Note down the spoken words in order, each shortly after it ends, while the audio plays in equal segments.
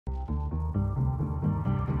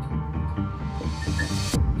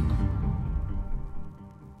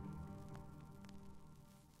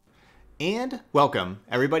And welcome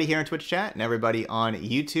everybody here in Twitch chat and everybody on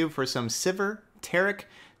YouTube for some Sivir Taric.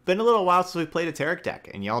 Been a little while since we played a Taric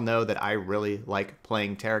deck, and y'all know that I really like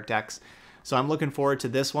playing Taric decks. So I'm looking forward to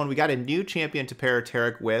this one. We got a new champion to pair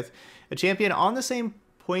Taric with, a champion on the same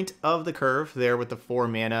point of the curve there with the 4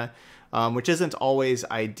 mana, which isn't always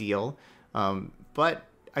ideal, but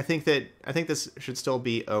I think this should still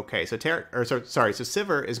be okay. So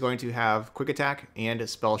Sivir is going to have quick attack and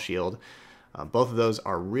spell shield. Both of those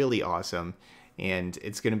are really awesome, and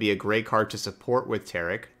it's going to be a great card to support with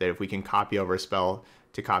Taric, that if we can copy over a spell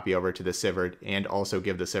to copy over to the Sivir and also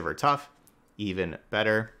give the Sivir tough, even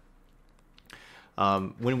better.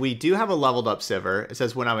 When we do have a leveled up Sivir, it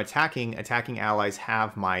says when I'm attacking allies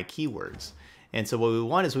have my keywords. And so what we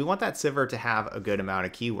want is we want that Sivir to have a good amount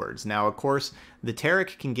of keywords. Now, of course, the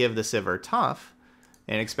Taric can give the Sivir tough,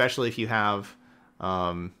 and especially if you have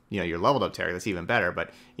your leveled up Taric, that's even better.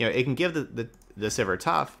 But it can give the Sivir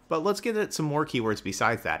tough, but let's give it some more keywords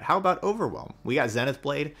besides that. How about Overwhelm? We got Zenith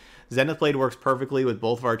Blade. Zenith Blade works perfectly with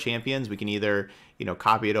both of our champions. We can either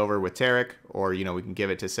copy it over with Taric, or we can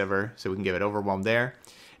give it to Sivir, so we can give it Overwhelm there.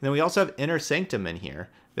 And then we also have Inner Sanctum in here.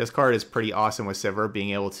 This card is pretty awesome with Sivir,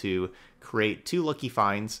 being able to create 2 lucky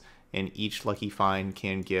finds, and each lucky find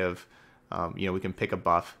can give, we can pick a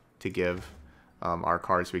buff to give our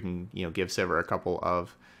cards. We can, give Sivir a couple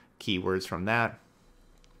of keywords from that.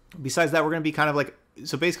 Besides that, we're going to be kind of like,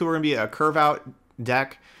 so basically we're going to be a curve out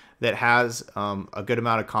deck that has a good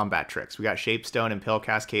amount of combat tricks. We got Shapestone and Pill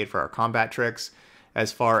Cascade for our combat tricks.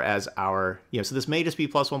 As far as our, so this may just be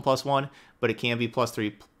 +1/+1, but it can be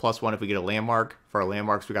 +3/+1 if we get a landmark. For our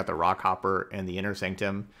landmarks, we got the Rock Hopper and the Inner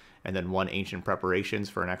Sanctum, and then 1 Ancient Preparations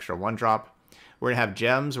for an extra 1-drop. We're going to have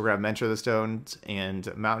gems. We're going to have Mentor the Stones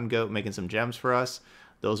and Mountain Goat making some gems for us.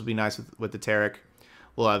 Those will be nice with the Taric.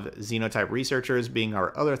 We'll have Xenotype Researchers being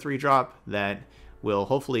our other 3-drop that will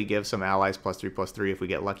hopefully give some allies +3/+3 if we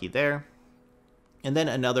get lucky there. And then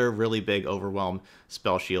another really big Overwhelm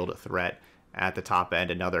Spell Shield threat at the top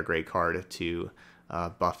end. Another great card to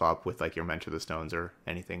buff up with like your Mentor the Stones or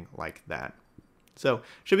anything like that. So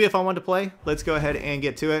should be a fun one to play. Let's go ahead and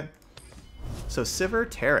get to it. So Sivir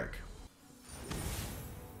Taric.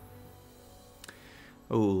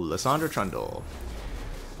 Ooh, Lysandra Trundle.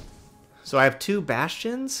 So I have 2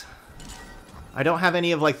 Bastions. I don't have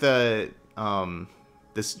any of like the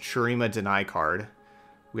this Shurima Deny card.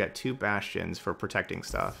 We got 2 Bastions for protecting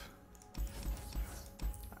stuff.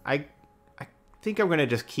 I think I'm gonna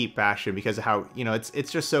just keep Bastion because of how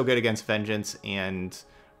it's just so good against Vengeance and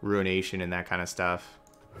Ruination and that kind of stuff.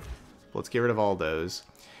 Let's get rid of all those.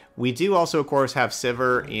 We do also, of course, have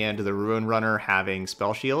Sivir and the Ruin Runner having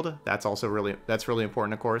Spell Shield. That's also really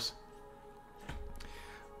important, of course.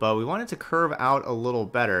 But we wanted to curve out a little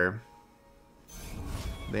better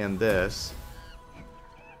than this.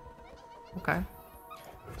 Okay.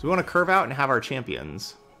 So we want to curve out and have our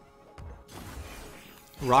champions.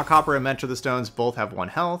 Rock Hopper and Mentor the Stones both have 1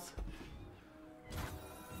 health.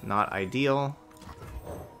 Not ideal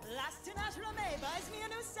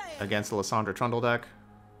against the Lysandra Trundle deck.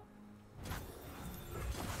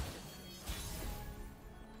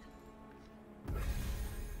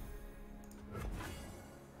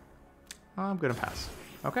 I'm gonna pass.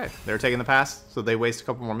 Okay, they're taking the pass, so they waste a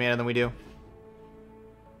couple more mana than we do.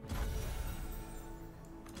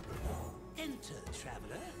 Enter,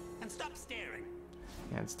 traveler, and stop staring.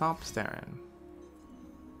 And stop staring.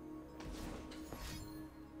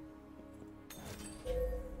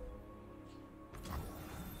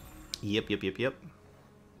 Yep.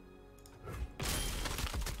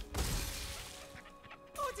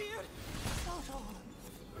 Oh dear! Not on.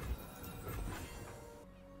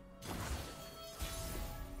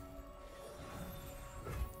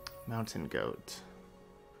 Mountain Goat.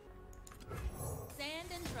 Sand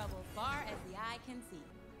and trouble far as the eye can see.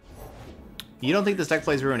 You don't think this deck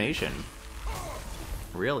plays Ruination?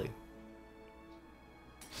 Really?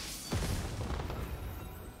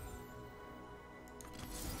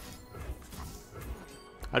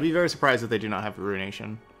 I'd be very surprised if they do not have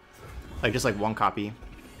Ruination. Like, just like 1 copy.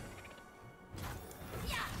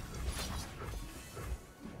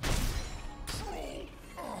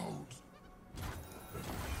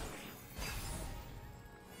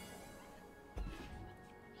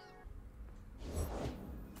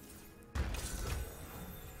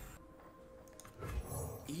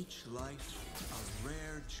 Each life a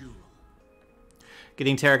rare jewel.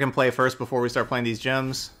 Getting Taric in play first before we start playing these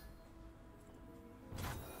gems.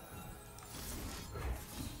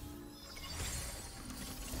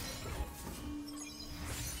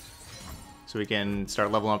 So we can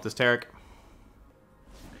start leveling up this Taric.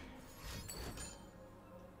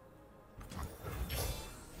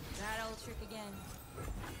 That old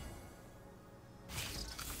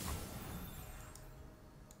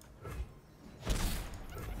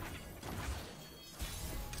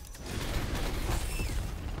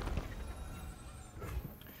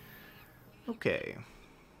Okay.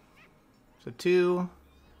 So 2,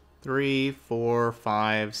 3, 4,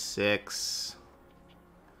 5, 6.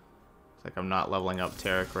 It's like I'm not leveling up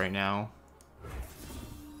Taric right now.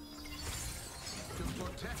 To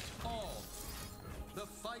protect all, the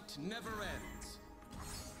fight never ends.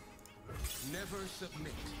 Never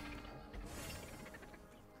submit.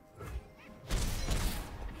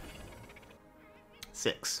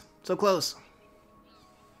 Six. So close.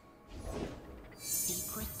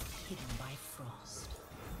 Secrets hidden by frost.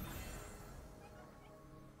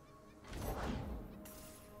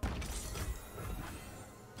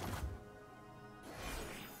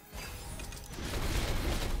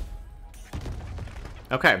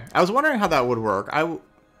 Okay, I was wondering how that would work. I was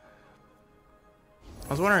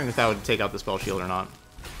wondering if that would take out the spell shield or not.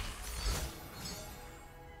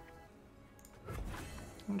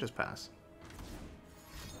 I'll just pass.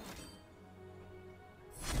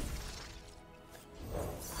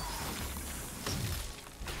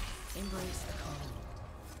 Embrace the cold.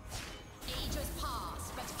 Ages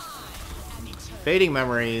pass, but I am eternal. Fading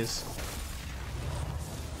memories.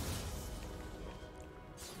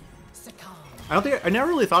 Succumb. I never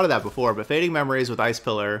really thought of that before, but fading memories with Ice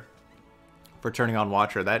Pillar for turning on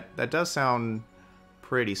Watcher, that does sound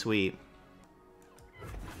pretty sweet.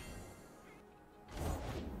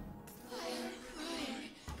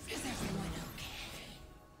 Is everyone okay?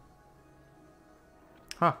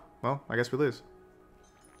 Huh. Well, I guess we lose.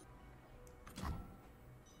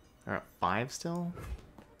 They're at 5 still?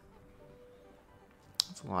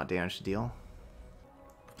 That's a lot of damage to deal.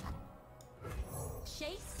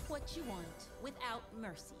 Chase what you want without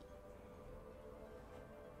mercy.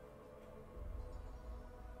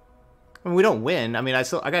 I mean, we don't win. I mean, I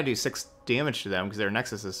gotta do 6 damage to them because their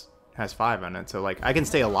Nexus has 5 on it. So, like, I can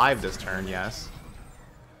stay alive this turn, yes.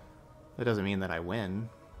 That doesn't mean that I win.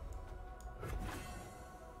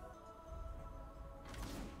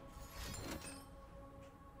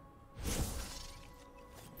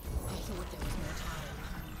 I thought there was more time.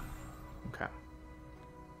 Okay.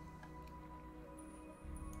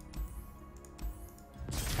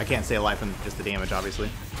 I can't stay alive from just the damage, obviously.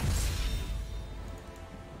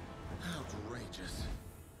 Outrageous.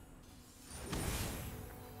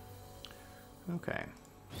 Okay.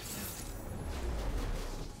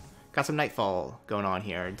 Got some Nightfall going on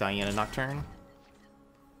here. Diana Nocturne.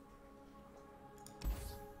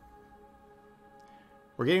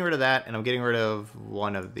 We're getting rid of that, and I'm getting rid of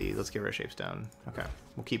one of these. Let's get rid of Shapestone. Okay.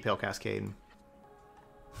 We'll keep Pale Cascade.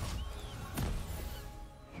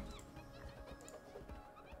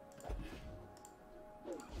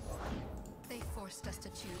 They forced us to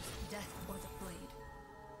choose death or the blade.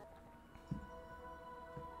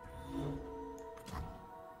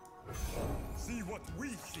 See what we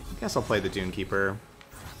see. Guess I'll play the Dune Keeper.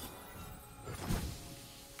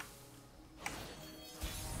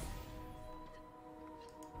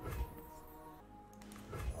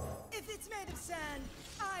 If it's made of sand,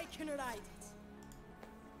 I can write it.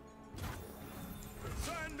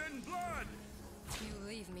 Sand and blood. You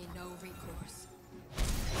leave me no recourse.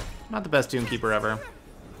 Not the best Dune Keeper ever.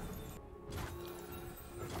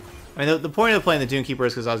 I mean, the point of playing the Dune Keeper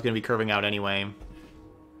is because I was going to be curving out anyway.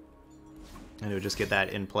 And it would just get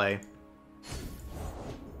that in play.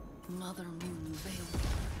 Mother Moon veiled.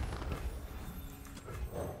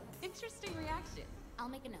 Interesting reaction. I'll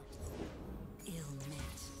make a note. Ill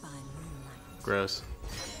met by moonlight. Gross.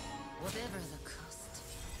 Whatever the cost.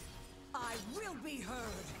 I will be heard.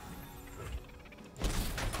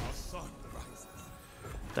 Our sun rises.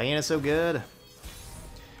 Diana's so good. If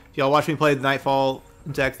y'all watched me play the Nightfall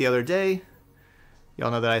deck the other day, y'all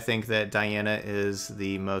know that I think that Diana is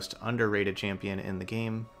the most underrated champion in the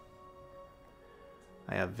game.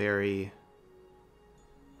 I have very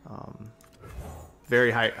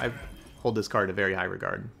high, I hold this card in very high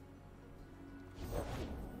regard.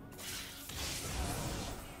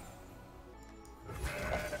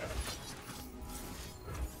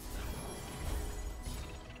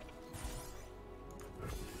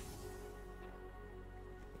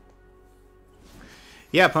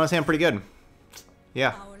 Yeah, opponent's hand pretty good.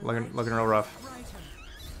 Yeah, looking real rough.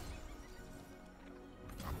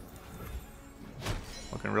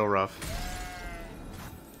 Looking real rough.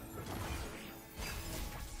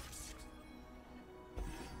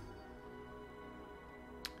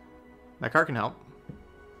 That card can help.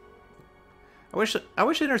 I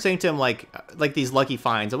wish Inner Sanctum like these lucky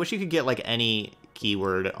finds. I wish you could get like any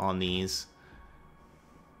keyword on these.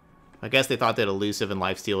 I guess they thought that elusive and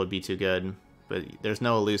lifesteal would be too good, but there's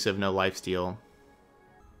no elusive, no lifesteal.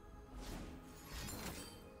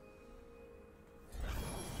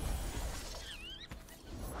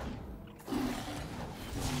 You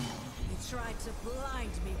tried to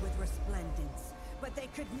blind me with resplendence, but they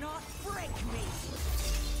could not break me.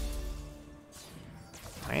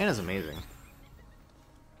 Diana's amazing.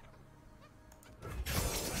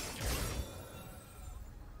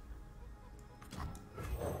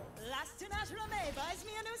 Last Natural May buys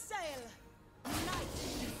me a new sail. Night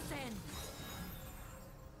descends.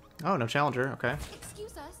 Oh, no challenger. Okay.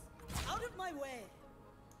 Excuse us. Out of my way.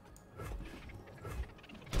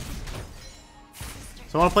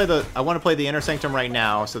 So I want to play the Inner Sanctum right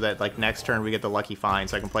now, so that like next turn we get the Lucky Find,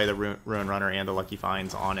 so I can play the Ruin Runner and the Lucky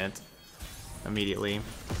Finds on it immediately.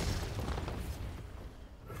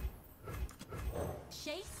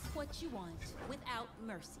 Chase what you want without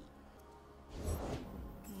mercy.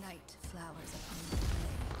 Night flowers upon the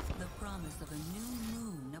blade. The promise of a new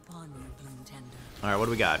moon upon you, bloom tender. All right, what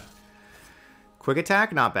do we got? Quick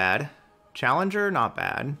Attack, not bad. Challenger, not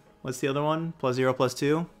bad. What's the other one? +0,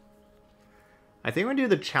 +2. I think we're gonna do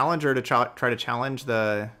the Challenger to try to challenge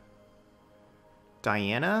the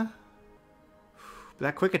Diana.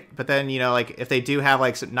 But then, you know, like if they do have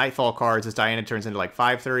like some Nightfall cards, this Diana turns into like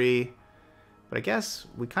 5/3. But I guess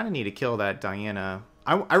we kind of need to kill that Diana.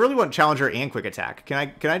 I really want Challenger and Quick Attack. Can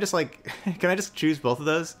I just like can I just choose both of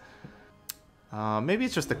those? Maybe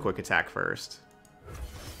it's just the Quick Attack first,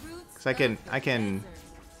 because I can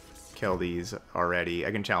kill these already.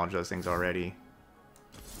 I can challenge those things already.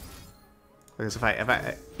 Because so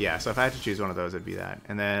if I had to choose one of those, it'd be that.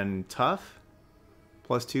 And then Tough,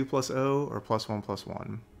 +2, +0, or +1,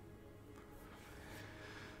 +1.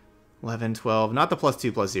 11, 12. Not the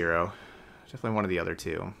 +2, +0. Definitely one of the other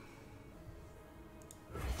two.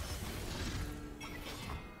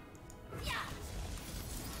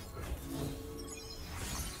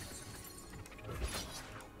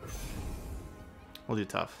 We'll do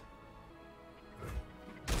Tough.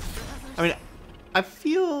 I mean, I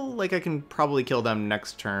feel like I can probably kill them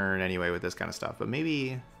next turn anyway with this kind of stuff, but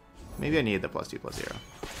maybe I need the +2, +0.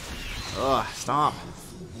 Ugh, stop.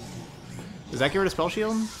 Does that get rid of Spell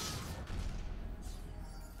Shield?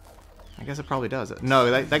 I guess it probably does.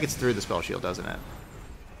 No, that gets through the Spell Shield, doesn't it?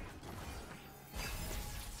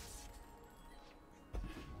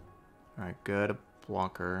 Alright, good.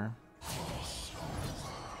 Blocker.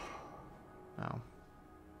 Oh.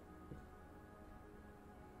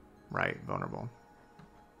 Right, vulnerable.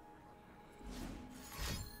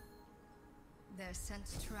 Their scent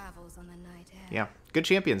travels on the night air. Yeah, good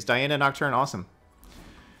champions. Diana, Nocturne, awesome.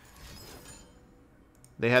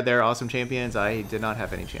 They had their awesome champions. I did not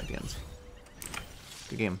have any champions.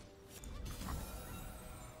 Good game.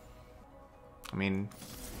 I mean,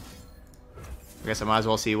 I guess I might as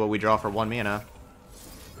well see what we draw for 1 mana.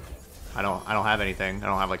 I don't have anything. I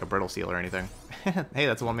don't have like a Brittle Seal or anything. Hey,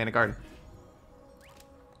 that's a 1 mana card.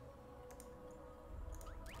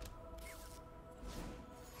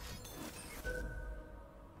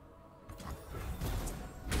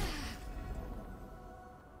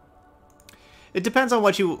 It depends on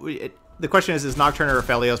what you... the question is Nocturne or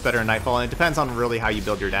Aphelios better than Nightfall? And it depends on really how you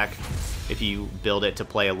build your deck. If you build it to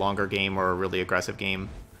play a longer game or a really aggressive game.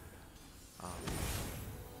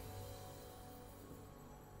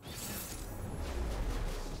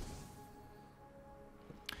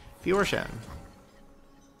 Fiorchen.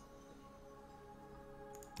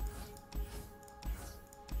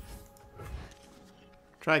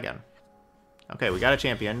 Try again. Okay, we got a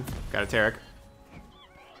champion. Got a Taric.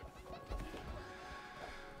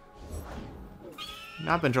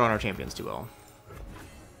 Not been drawing our champions too well.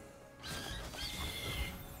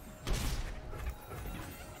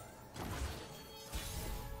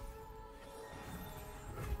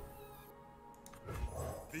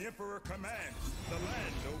 The Emperor commands, the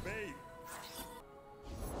land obeys.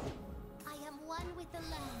 I am one with the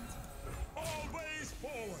land. Always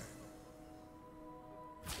forward.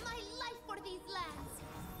 My life for these lands.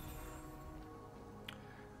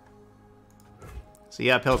 So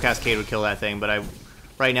yeah, Pill Cascade would kill that thing, but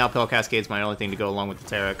right now Pill Cascade's my only thing to go along with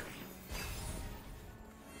the Taric.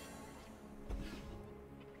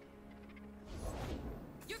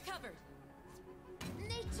 You're covered.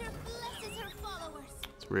 Nature blesses her followers.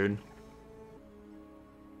 It's rude.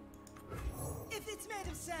 If it's made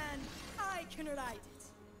of sand, I can ride it.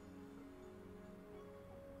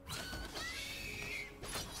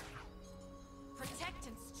 Protect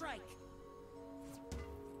and strike.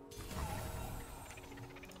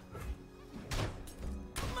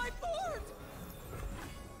 My board!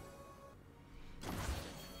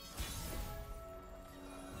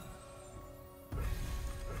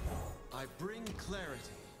 I bring clarity.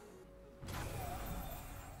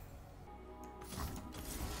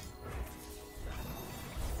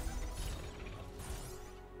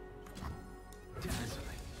 Dazzling.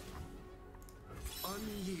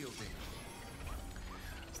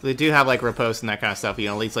 They do have like riposte and that kind of stuff. You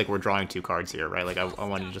know, at least like we're drawing 2 cards here, right? Like I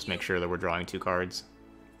wanted to just make sure that we're drawing 2 cards.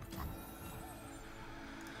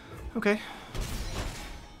 Okay.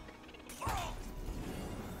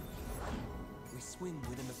 We swim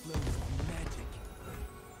within the flows of magic.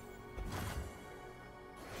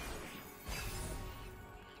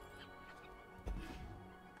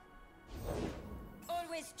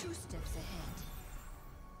 Always 2 steps ahead.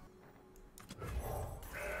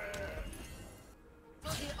 For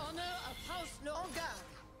the honor of House LoR.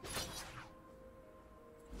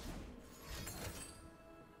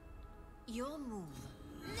 Your move.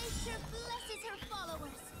 Nature blesses her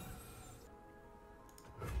followers.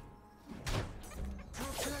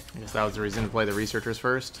 I guess that was the reason to play the researchers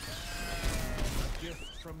first.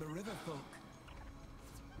 Gift from the river folk.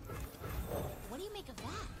 What do you make of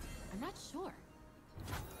that? I'm not sure.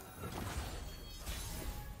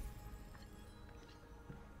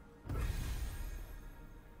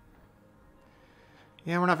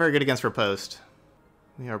 Yeah, we're not very good against riposte.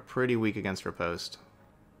 We are pretty weak against riposte.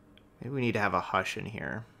 Maybe we need to have a hush in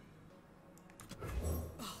here.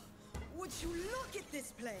 Would you look at this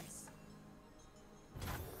place?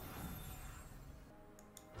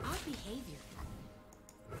 Our behavior.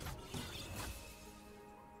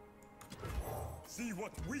 See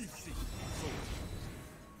what we see.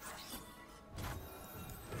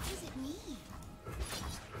 What does it mean?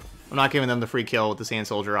 I'm not giving them the free kill with the Sand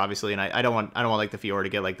Soldier, obviously, and I don't want like the Fiora to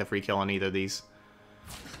get like the free kill on either of these.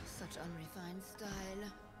 Such unrefined style.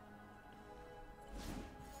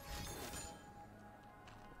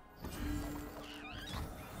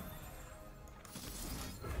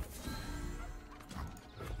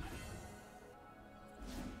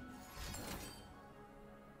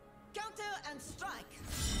 Counter and strike.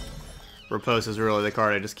 Riposte is really the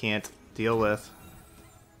card I just can't deal with.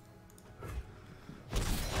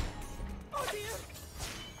 Oh dear.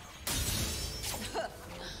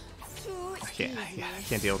 I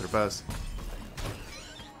can't deal with riposte.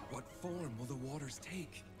 What form will the waters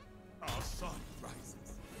take? Our sun rises.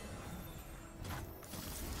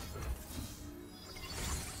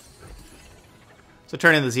 So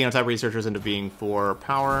turning the Xenotype researchers into being 4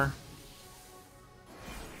 power.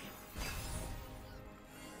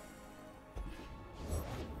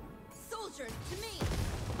 Soldiers to me.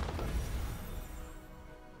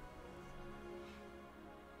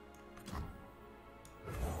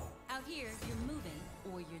 Out here, you're moving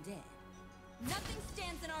or you're dead. Nothing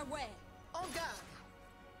stands in our way. On guard.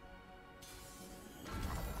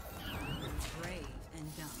 Brave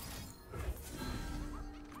and dumb.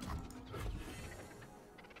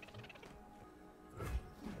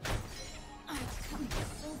 I've come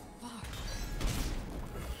so far.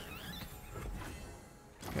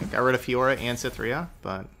 Okay, got rid of Fiora and Cythria,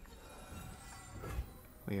 but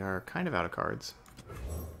we are kind of out of cards.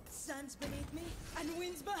 Sands beneath me and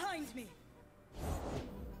winds behind me.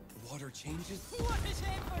 Water changes? What a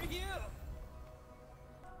shame for you!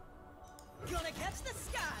 Gonna catch the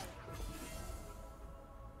sky!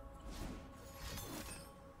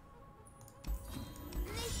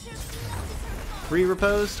 Nature blesses her followers. 3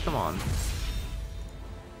 riposte? Come on.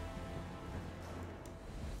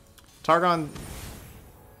 Targon.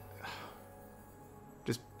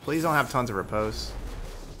 Just please don't have tons of riposte.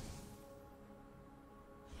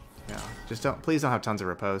 Yeah, just don't. Please don't have tons of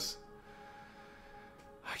riposte.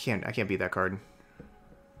 I can't beat that card.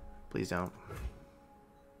 Please don't.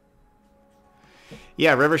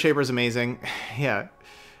 Yeah, River Shaper is amazing. Yeah,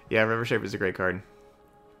 River Shaper is a great card.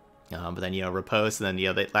 But then riposte, and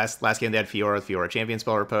then the last game they had Fiora champion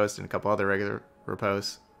spell riposte, and a couple other regular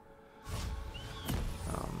riposte.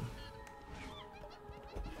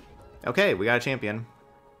 Okay, we got a champion.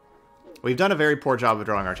 We've done a very poor job of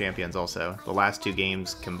drawing our champions. Also, the last 2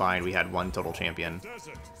 games combined, we had 1 total champion.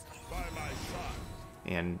 Desert by my side.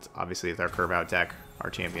 And obviously with our curve out deck, our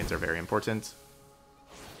champions are very important.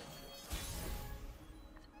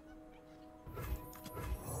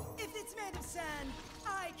 If it's made of sand,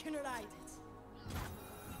 I can ride it.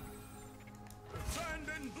 Sand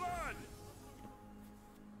and blood.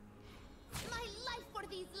 My life for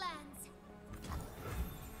these lands.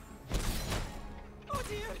 Oh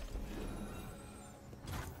dear!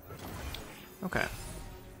 Okay.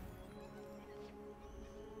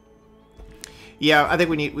 Yeah, I think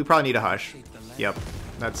we probably need a hush. Yep,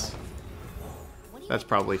 that's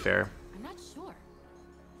probably fair. I'm not sure.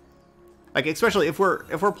 Like, especially if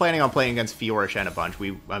we're planning on playing against Fiora Shen a bunch,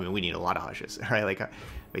 we need a lot of hushes, right? Like,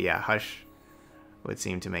 but yeah, hush would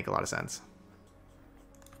seem to make a lot of sense.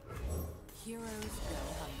 Heroes go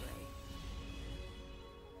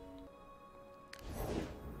hungry.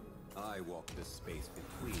 I walk the space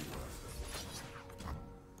between worlds.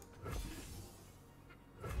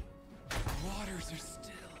 waters are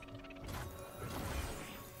still.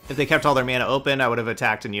 If they kept all their mana open, I would have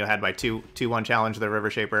attacked and had my 2/1 challenge the River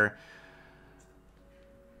Shaper.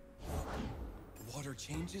 Water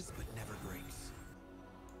changes but never breaks.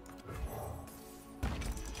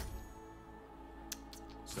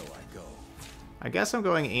 So I go. I guess I'm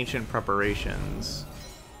going Ancient Preparations.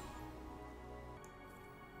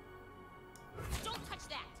 Don't touch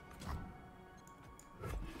that!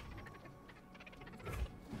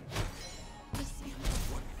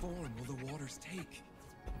 What form will the waters take?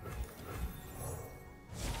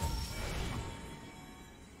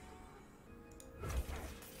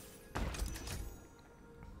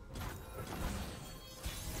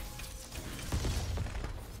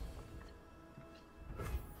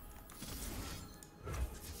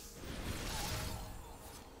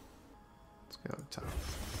 Let's go top.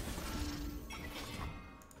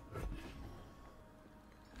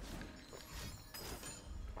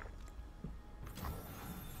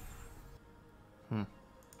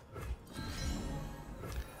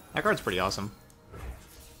 That card's pretty awesome.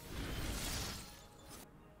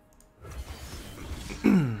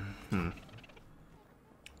 Would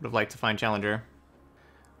have liked to find Challenger.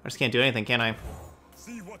 I just can't do anything, can I?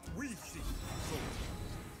 See what we see.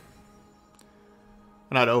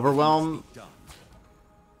 Not overwhelm. Done.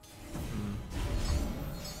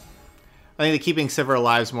 I think that keeping Sivir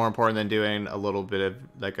alive is more important than doing a little bit of,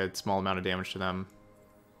 like, a small amount of damage to them.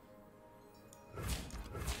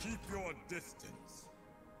 Keep your distance.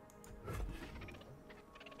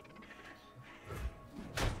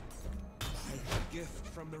 A gift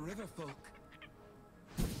from the river folk.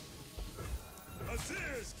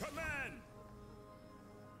 Azir's command.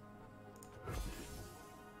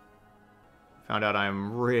 Found out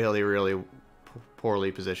I'm really, really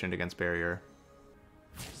poorly positioned against barrier.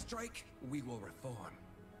 Strike, we will reform.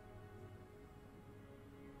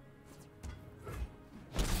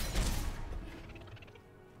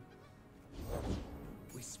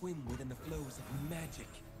 We swim within the flows of magic.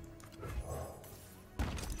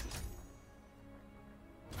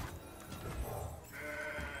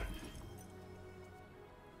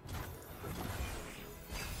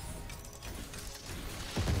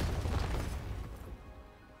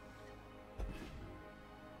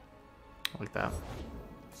 Like that.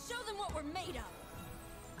 Show them what we're made of.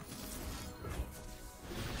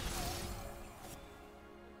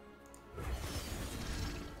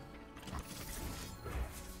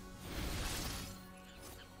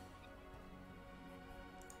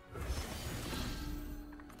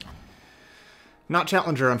 Not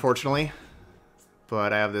Challenger, unfortunately.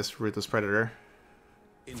 But I have this Ruthless Predator.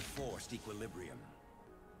 Enforced equilibrium.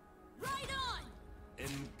 Right on!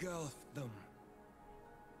 Engulf them.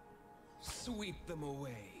 Sweep them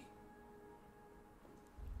away.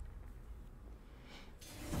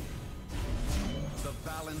 The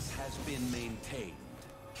balance has been maintained.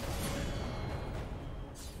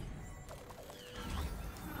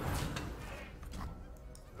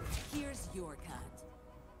 Here's your cut.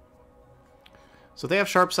 So they have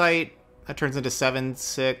Sharp Sight. That turns into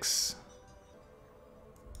 7/6.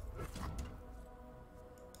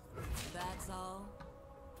 That's all.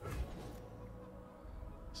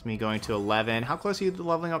 It's me going to 11. How close are you to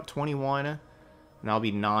leveling up? 21. And I'll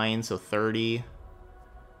be 9, so 30.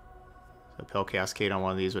 So Pale Cascade on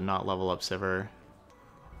one of these would not level up Sivir.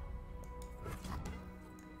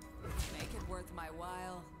 Make it worth my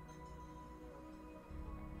while.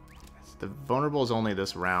 The vulnerable is only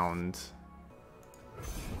this round.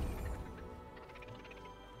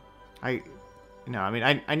 I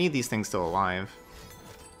mean, I need these things still alive.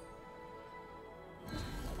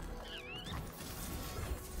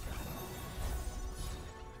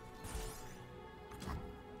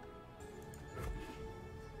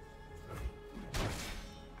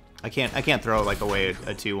 I can't throw like away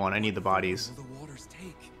a 2/1. I need the bodies. Will the waters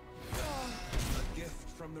take? A gift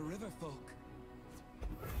from the river folk.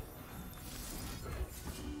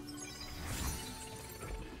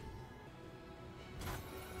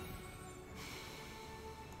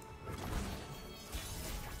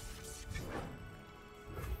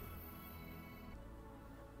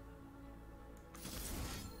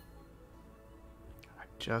 I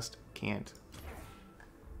just can't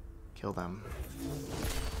kill them.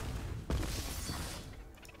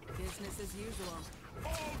 Business as usual.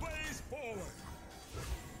 Always forward.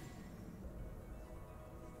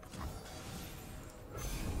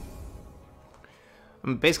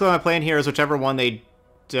 Basically, my plan here is whichever one they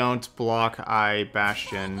don't block, I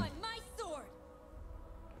Bastion. By my sword.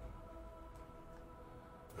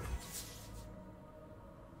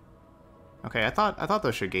 Okay, I thought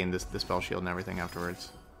those should gain this spell shield and everything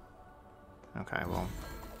afterwards. Okay, well.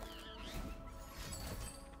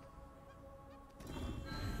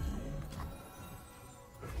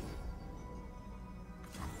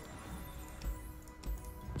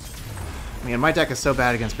 Man, my deck is so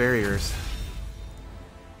bad against barriers.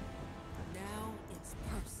 Now it's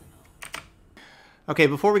personal. Okay,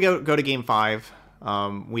 before we go to game 5,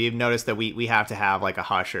 we've noticed that we have to have like a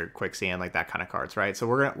Hush or Quicksand, like that kind of cards, right? So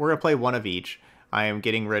we're gonna play one of each. I am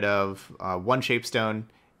getting rid of one Shapestone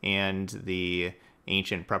and the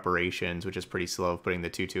Ancient Preparations, which is pretty slow, putting the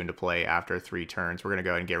 2/2 into play after 3 turns. We're gonna go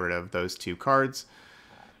ahead and get rid of those 2 cards,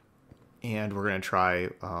 and we're gonna try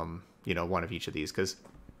you know, one of each of these because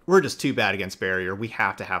we're just too bad against barrier. We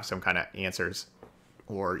have to have some kind of answers,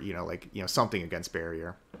 or you know, like, you know, something against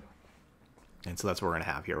barrier. And so that's what we're gonna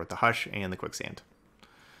have here with the Hush and the Quicksand.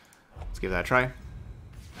 Let's give that a try.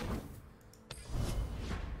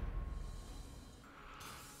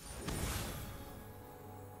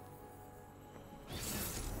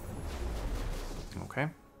 Okay.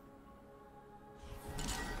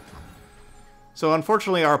 So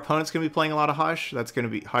unfortunately, our opponent's going to be playing a lot of Hush. That's going to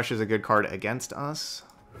be... Hush is a good card against us.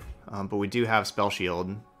 But we do have Spell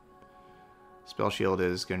Shield. Spell Shield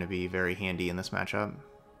is going to be very handy in this matchup.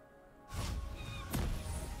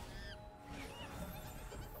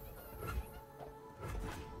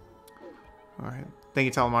 Alright. Thank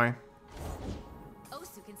you, Talamari.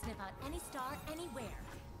 Osu can sniff out any star anywhere.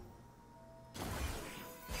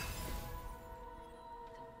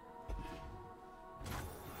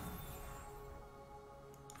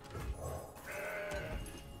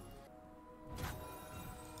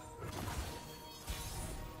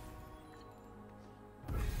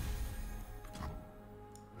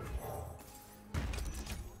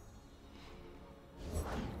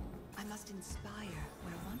 I must inspire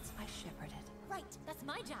where once I shepherded. Right, that's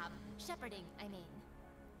my job. Shepherding, I mean.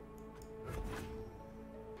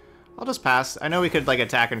 I'll just pass. I know we could like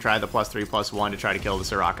attack and try the +3/+1 to try to kill the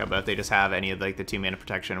Soraka, but if they just have any of like the 2 mana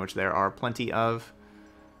protection, which there are plenty of,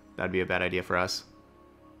 that'd be a bad idea for us.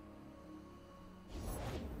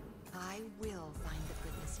 I will find the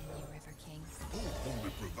goodness in you, River King. Who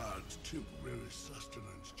only provides temporary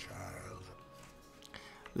sustenance, child?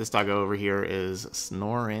 This doggo over here is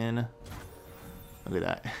snoring. Look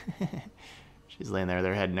at that. She's laying there,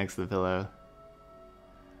 their head next to the pillow.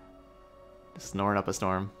 Just snoring up a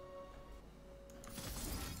storm.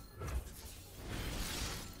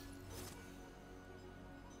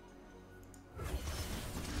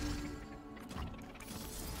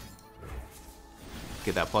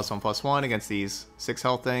 Get that +1/+1 against these 6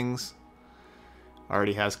 health things.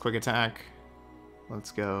 Already has quick attack.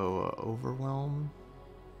 Let's go Overwhelm.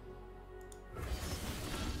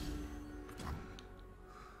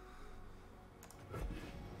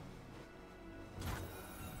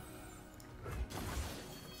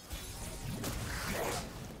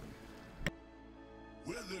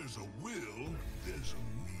 Where there's a will, there's a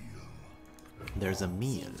meal. There's a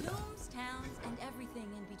meal. Rooms, towns, and everything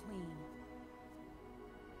in between.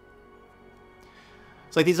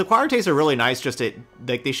 So like these acquired tastes are really nice. Just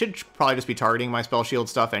like they should probably just be targeting my Spell Shield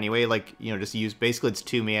stuff anyway. Like, you know, just use basically it's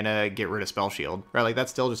 2 mana, get rid of Spell Shield, right? Like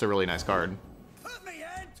that's still just a really nice card. Put me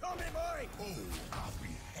in, Tommy boy! Oh, I'll be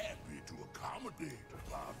happy to accommodate,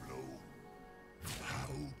 Pablo. How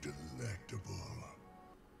delectable.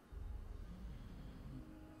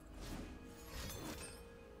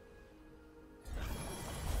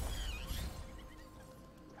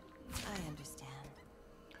 I understand.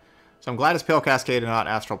 So I'm glad it's Pale Cascade and not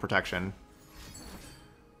Astral Protection.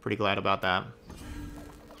 Pretty glad about that.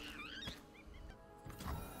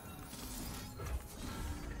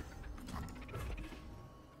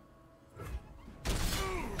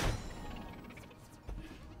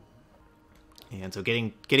 And so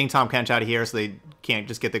getting Tom Kench out of here so they can't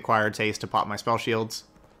just get the acquired taste to pop my spell shields.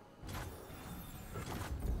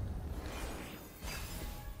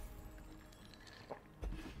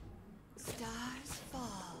 Stars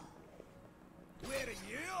fall. Where are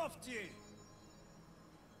you off to?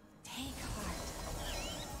 Take heart.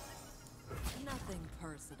 Nothing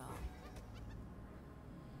personal.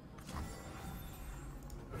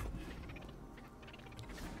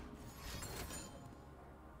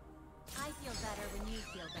 I feel better when you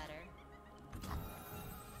feel better.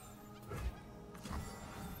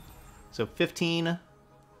 So 15,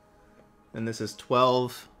 and this is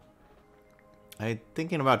 12. I'm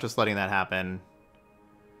thinking about just letting that happen.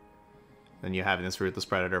 Then you having this Ruthless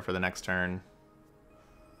Predator for the next turn.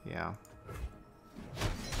 Yeah.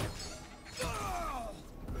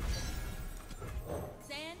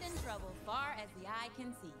 Sand and trouble far as the eye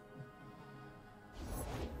can see.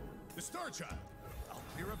 The Star Child. I'll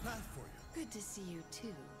clear a path for you. Good to see you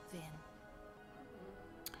too, Vin.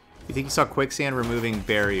 You think you saw Quicksand removing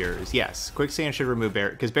barriers? Yes, Quicksand should remove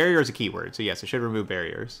barriers, because barrier is a keyword, so yes, it should remove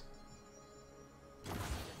barriers.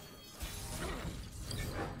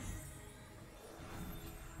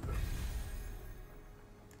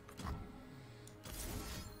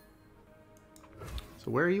 So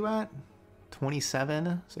where are you at?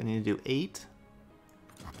 27. So I need to do 8.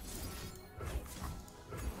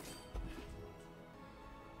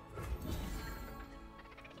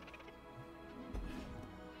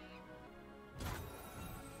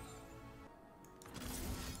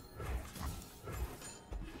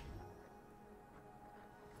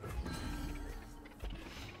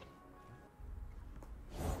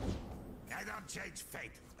 I don't change fate,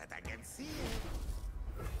 but I can see it.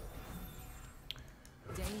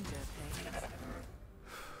 Danger pays. I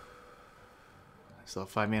still have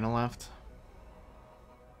 5 mana left.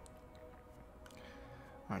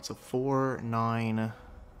 Alright, so 4, 9.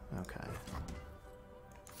 Okay.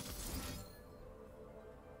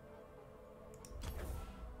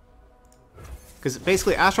 Because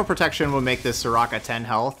basically Astral Protection will make this Soraka 10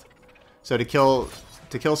 health. So to kill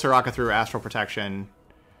Soraka through Astral Protection,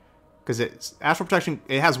 because it's Astral Protection,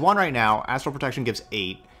 it has 1 right now. Astral Protection gives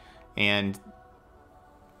 8, and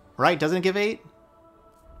right, doesn't it give 8?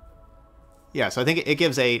 Yeah, so I think it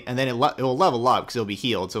gives 8, and then it will level up because it'll be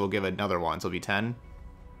healed, so it'll give another one, so it'll be 10.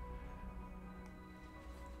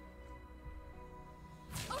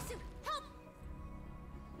 Osu, help!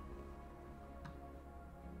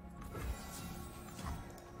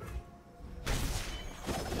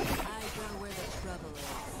 I go where the trouble is.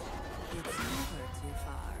 It's never too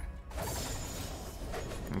far.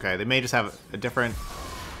 Okay, they may just have a different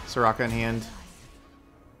Soraka in hand.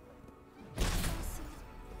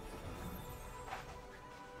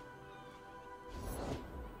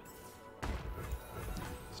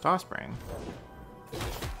 Star Spring.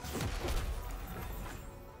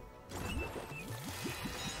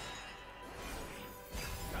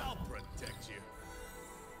 I'll protect you.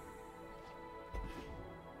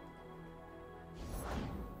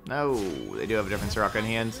 No, they do have a different Soraka in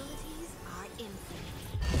hand. Abilities are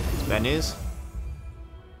infinite. It's bad news.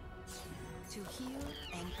 To heal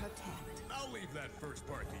and protect. I'll leave that first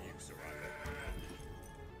part to you, Soraka.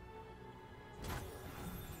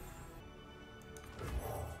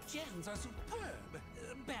 Gems are superb.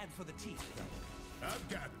 Bad for the teeth, though. I've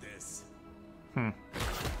got this. Hmm.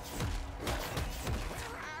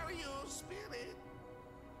 Where are you, spirit?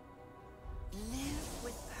 Live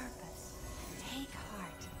with purpose. Take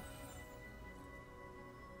heart.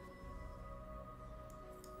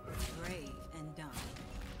 Brave and dumb.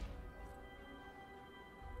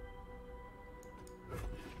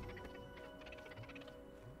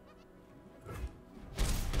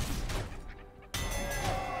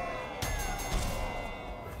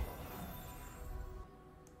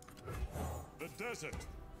 The desert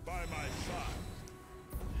by my side.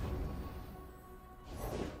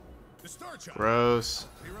 The Star Child. Gross.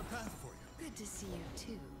 Clear a path for you. Good to see you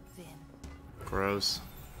too, Vin. Gross.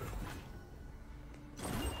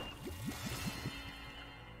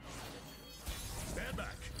 Stand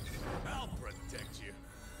back. I'll protect you.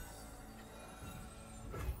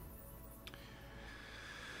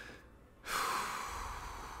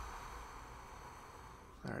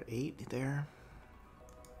 They're at 8 there.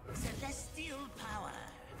 Celestial power.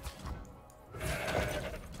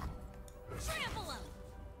 Trample him!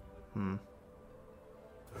 Hmm.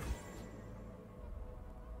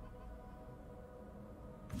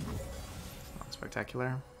 Not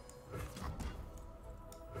spectacular.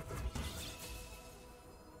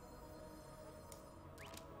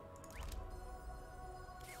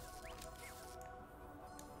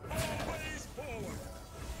 Always forward.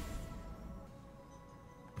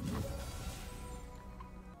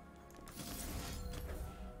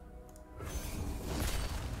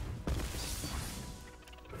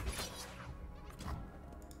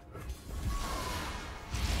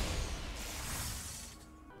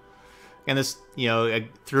 And this,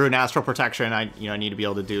 through an Astral Protection, I need to be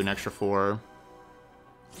able to do an extra 4.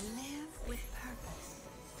 Live with purpose.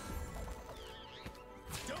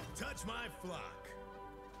 Don't touch my flock.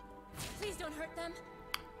 Please don't hurt them.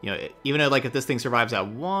 Even though, if this thing survives at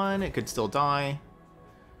 1, it could still die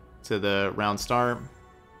to the round start.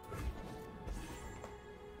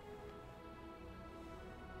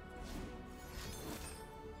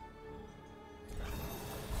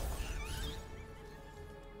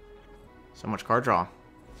 So much card draw.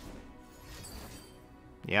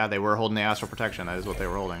 Yeah, they were holding the Astral Protection. That is what they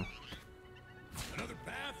were holding. Another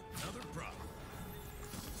path, another problem.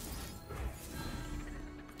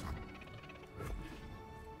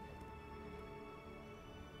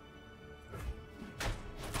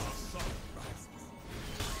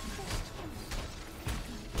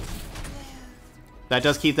 That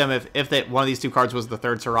does keep them, if one of these 2 cards was the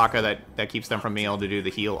 3rd Soraka, that keeps them from being able to do the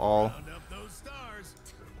heal all. Round up those stars.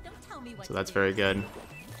 Don't tell me what So to that's do. very good. We look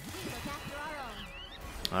after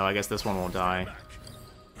our own. Oh, I guess this one won't die. Back.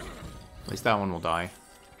 At least that one will die.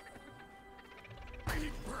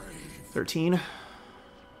 13.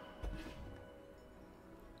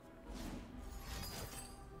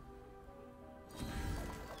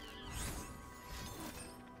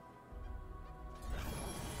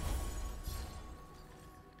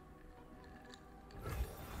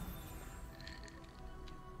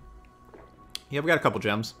 Yeah, we got a couple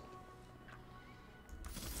gems.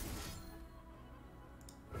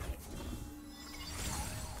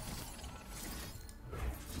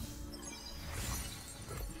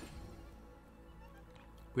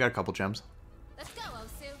 We got a couple gems. Let's go,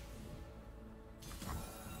 Osu.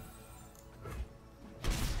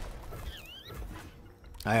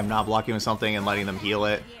 I am not blocking with something and letting them heal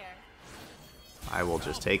it. I will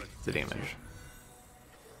just take the damage.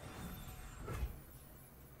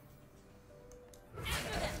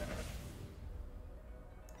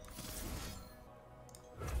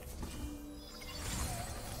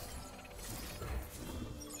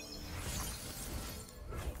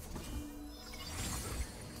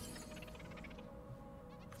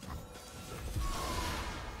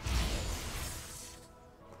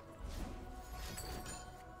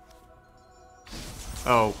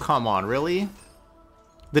 Oh, come on, really?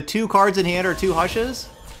 The 2 cards in hand are 2 hushes?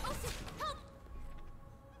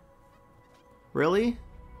 Really?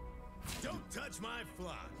 Don't touch my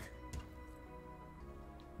flock.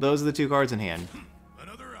 Those are the 2 cards in hand.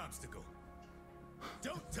 Another obstacle.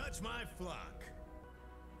 Don't touch my flock.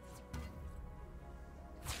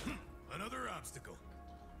 Another obstacle.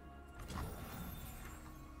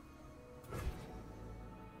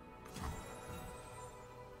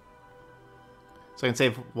 So I can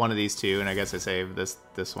save one of these 2, and I guess I save this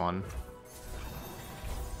one.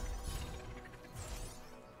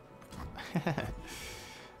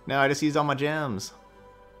 No, I just used all my gems.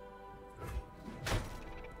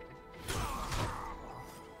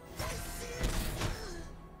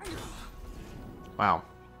 Wow.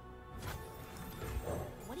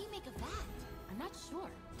 What do you make of that? I'm not sure.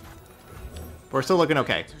 We're still looking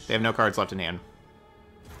okay. They have no cards left in hand.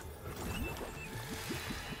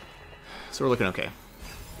 So we're looking okay.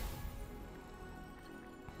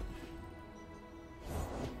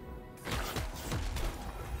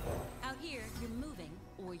 Out here, you're moving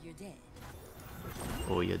or you're dead.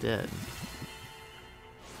 Oh, you're dead.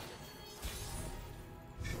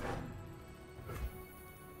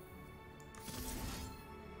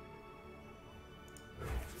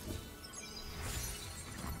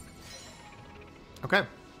 Okay.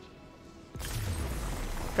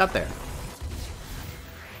 Got there.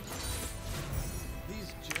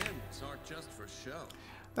 These gems aren't just for show.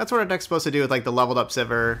 That's what our deck's supposed to do with like the leveled up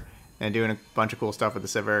Sivir and doing a bunch of cool stuff with the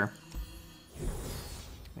Sivir.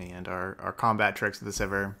 And our combat tricks with the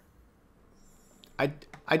Sivir.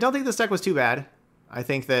 I don't think this deck was too bad. I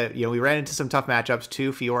think that, you know, we ran into some tough matchups.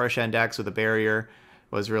 2 Fiora Shen decks with a barrier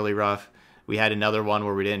was really rough. We had another one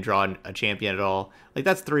where we didn't draw a champion at all. Like,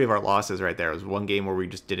 that's 3 of our losses right there. It was 1 game where we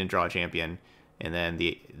just didn't draw a champion, and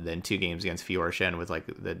then 2 games against Fiora Shen with like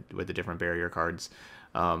the different barrier cards.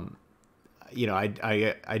 You know,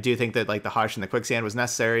 I do think that like the Hush and the Quicksand was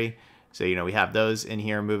necessary. So, you know, we have those in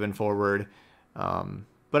here moving forward.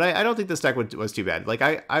 But I don't think this deck was too bad. Like,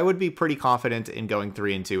 I would be pretty confident in going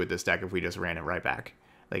 3-2 with this deck if we just ran it right back.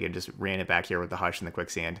 Like, and just ran it back here with the Hush and the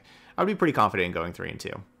Quicksand. I would be pretty confident in going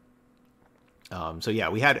 3-2. So yeah,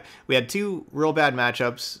 we had 2 real bad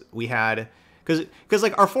matchups. We had because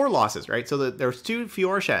like our 4 losses, right? So there's 2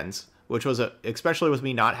 Fiora Shens, which was especially with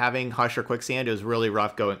me not having Hush or Quicksand, it was really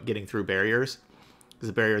rough getting through barriers because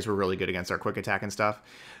the barriers were really good against our quick attack and stuff.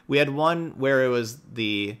 We had one where it was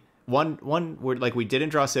the one where like we didn't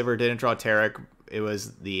draw Sivir, didn't draw Taric. It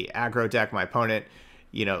was the aggro deck. My opponent,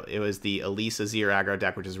 you know, it was the Elise Azir aggro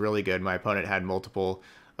deck, which is really good. My opponent had multiple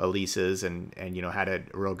Elises and you know, had a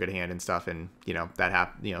real good hand and stuff, and you know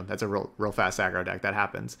that's a real fast aggro deck that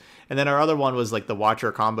happens. And then our other one was like the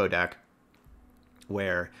Watcher combo deck,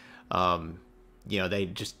 where you know, they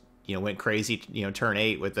just, you know, went crazy, you know, turn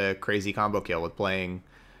 8 with a crazy combo kill with playing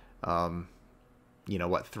you know,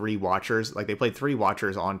 what, 3 Watchers. Like, they played 3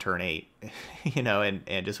 Watchers on turn 8, you know,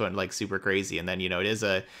 and just went like super crazy. And then, you know, it is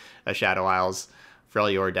a Shadow Isles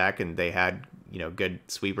Freljord deck, and they had, you know, good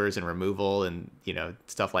sweepers and removal and, you know,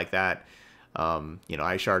 stuff like that. You know,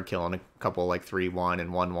 Ishard killing a couple like 3-1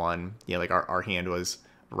 and 1-1. You know, like our hand was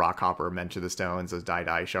Rockhopper, Mentor the Stones, those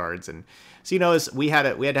die shards, and so, you know, we had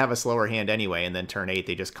to have a slower hand anyway. And then turn 8,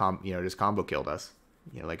 they just combo killed us.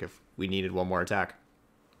 You know, like if we needed one more attack.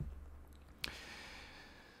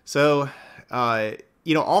 So,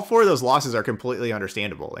 you know, all 4 of those losses are completely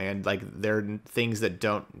understandable, and like they're things that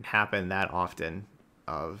don't happen that often.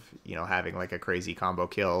 of, you know, having like a crazy combo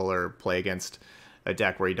kill or play against a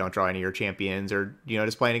deck where you don't draw any of your champions, or, you know,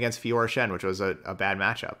 just playing against Fiora Shen, which was a bad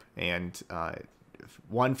matchup. And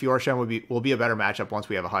one Fiora Shen will be a better matchup once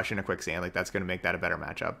we have a Hush and a Quicksand. Like, that's going to make that a better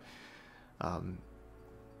matchup.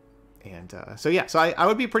 So yeah, so I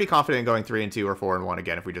would be pretty confident in going 3-2 or 4-1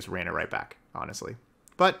 again if we just ran it right back, honestly.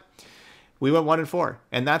 But we went 1-4,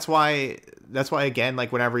 and that's why again,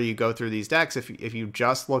 like, whenever you go through these decks, if you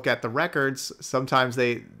just look at the records, sometimes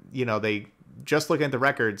they just look at the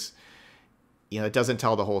records, you know, it doesn't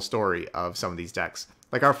tell the whole story of some of these decks.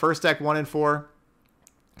 Like, our first deck, 1-4,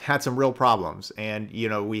 had some real problems, and, you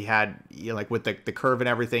know, we had, you know, like, with the curve and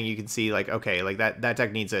everything, you can see, like, okay, like, that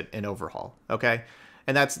deck needs an overhaul, okay?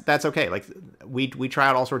 And that's okay. Like, we try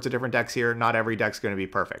out all sorts of different decks here. Not every deck's going to be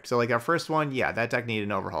perfect. So, like, our first one, yeah, that deck needed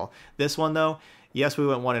an overhaul. This one, though, yes, we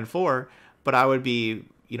went 1-4, but I would be,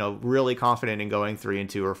 you know, really confident in going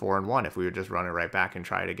 3-2 or 4-1 if we would just run it right back and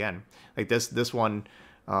try it again. Like, this one,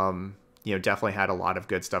 you know, definitely had a lot of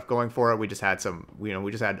good stuff going for it. We just had some, you know,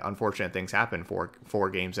 we just had unfortunate things happen for 4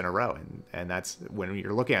 games in a row. And that's, when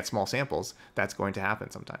you're looking at small samples, that's going to happen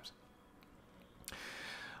sometimes.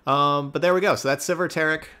 But there we go. So that's Sivir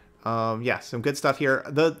Taric. Yeah, some good stuff here.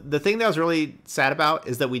 The thing that I was really sad about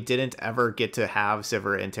is that we didn't ever get to have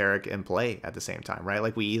Sivir and Taric in play at the same time, right?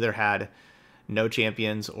 Like, we either had no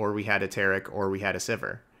champions, or we had a Taric, or we had a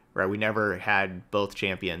Sivir, right? We never had both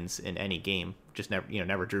champions in any game. Just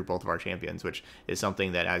never drew both of our champions, which is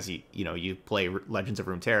something that, as you play Legends of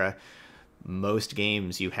Runeterra, most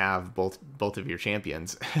games you have both of your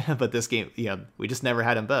champions. But this game, you know, we just never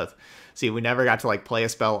had them both. See, we never got to, like, play a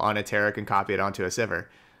spell on a Taric and copy it onto a Sivir.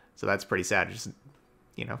 So that's pretty sad. Just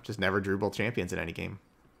never drew both champions in any game.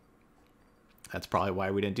 That's probably why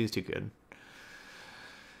we didn't do too good.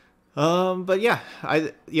 But yeah,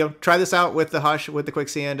 try this out with the Hush, with the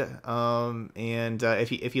Quicksand.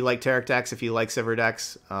 If you like Taric decks, if you like Sivir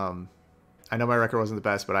decks, I know my record wasn't the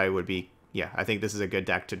best, but I think this is a good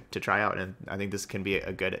deck to try out, and I think this can be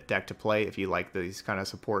a good deck to play if you like these kind of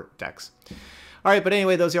support decks. All right, but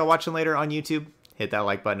anyway, those of y'all watching later on YouTube, hit that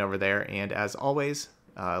like button over there, and as always,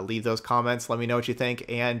 leave those comments. Let me know what you think,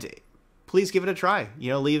 and please give it a try. You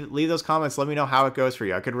know, leave those comments. Let me know how it goes for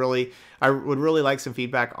you. I would really like some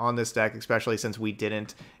feedback on this deck, especially since we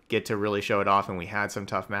didn't get to really show it off, and we had some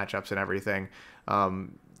tough matchups and everything.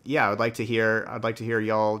 Yeah, I'd like to hear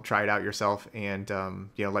y'all try it out yourself, and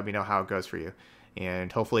let me know how it goes for you.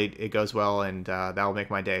 And hopefully it goes well, and that'll make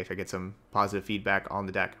my day if I get some positive feedback on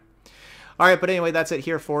the deck. All right, but anyway, that's it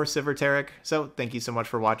here for Sivir Taric. So thank you so much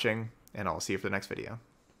for watching, and I'll see you for the next video.